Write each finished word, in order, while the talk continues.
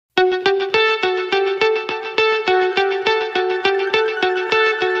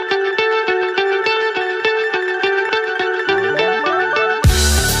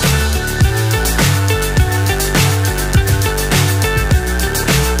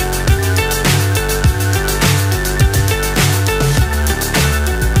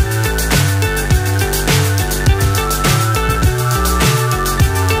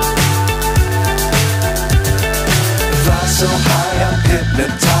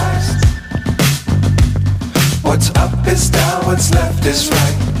is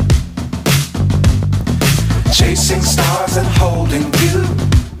right. Chasing stars and holding you.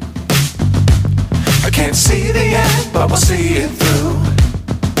 I can't see the end, but we'll see it through.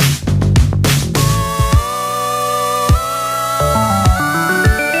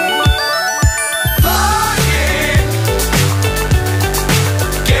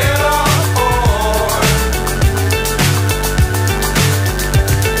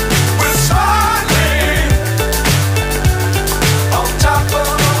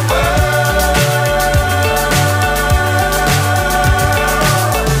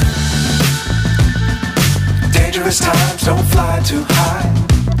 Times don't fly too high.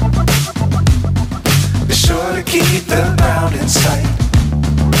 Be sure to keep the ground in sight.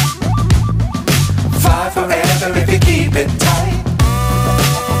 Fly forever if you keep it tight.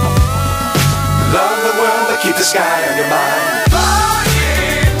 Love the world but keep the sky on your mind.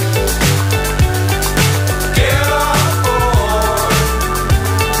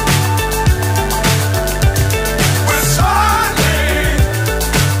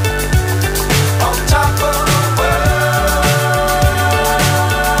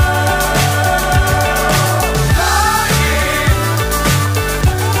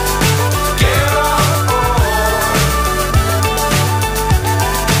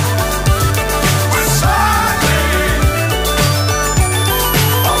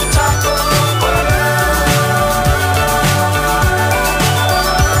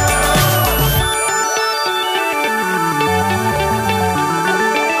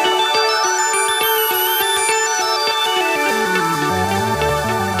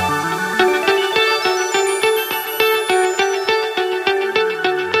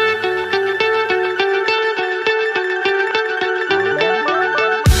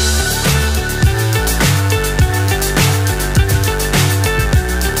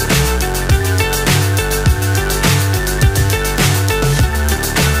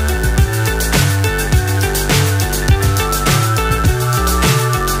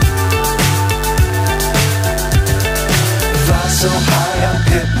 So high I'm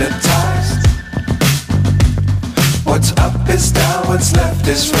hypnotized. What's up is down, what's left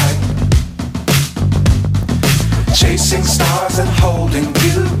is right. Chasing stars and holding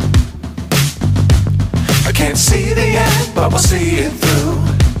you. I can't see the end, but we'll see it through.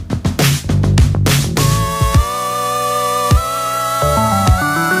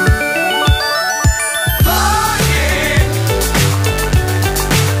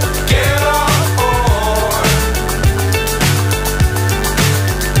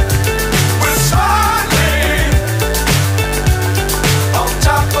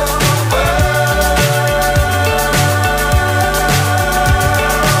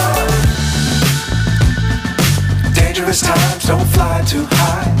 Times don't fly too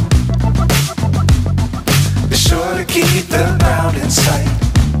high. Be sure to keep the ground in sight.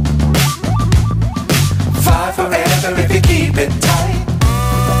 Fly forever if you keep it tight.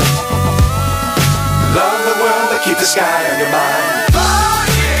 Love the world but keep the sky on your mind.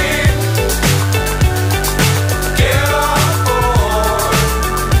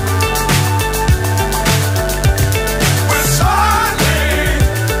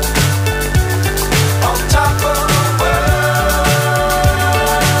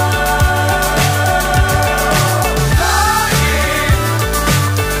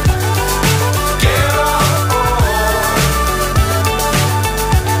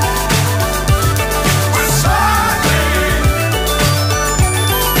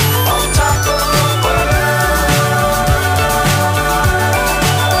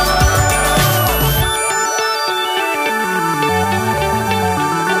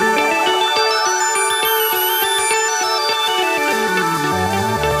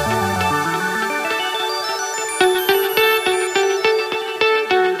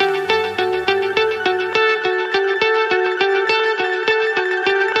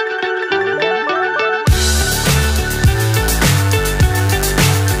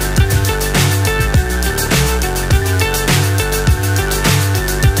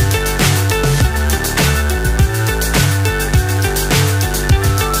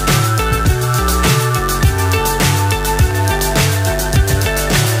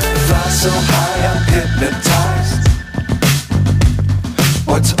 So high I'm hypnotized.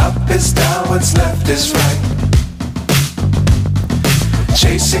 What's up is down, what's left is right.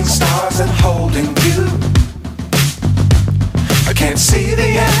 Chasing stars and holding you. I can't see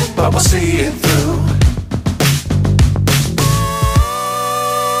the end, but we'll see it through.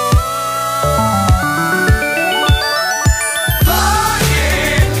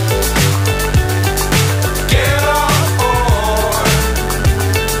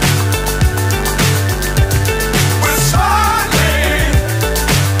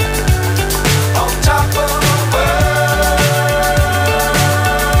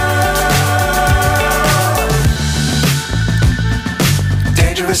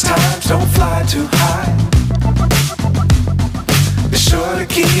 Dangerous times, don't fly too high. Be sure to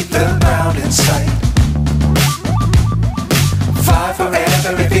keep the ground in sight. Fly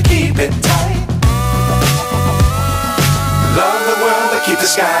forever if you keep it tight. Love the world, but keep the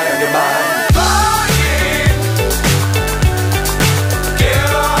sky on your mind.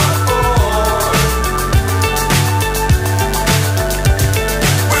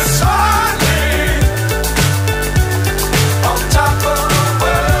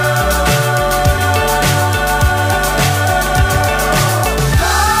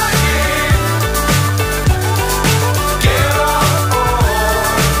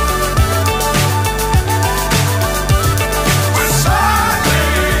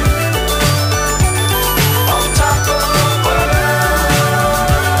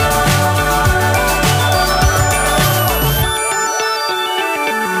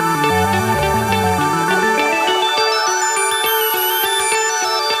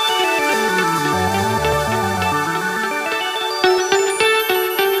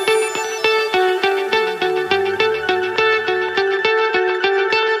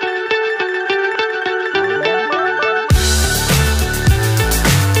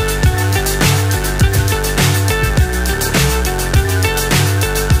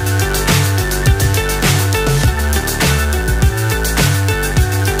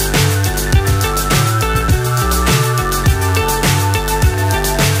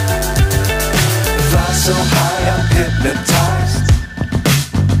 So high I'm hypnotized.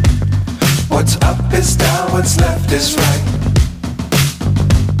 What's up is down, what's left is right.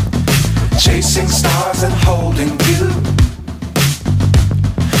 Chasing stars and holding you.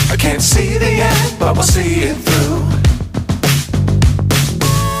 I can't see the end, but we'll see it through.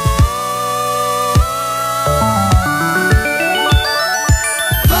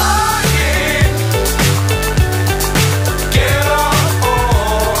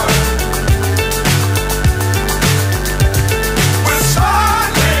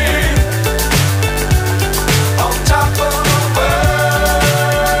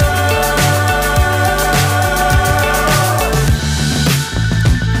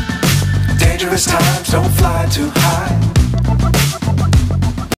 Dangerous times, don't fly too high.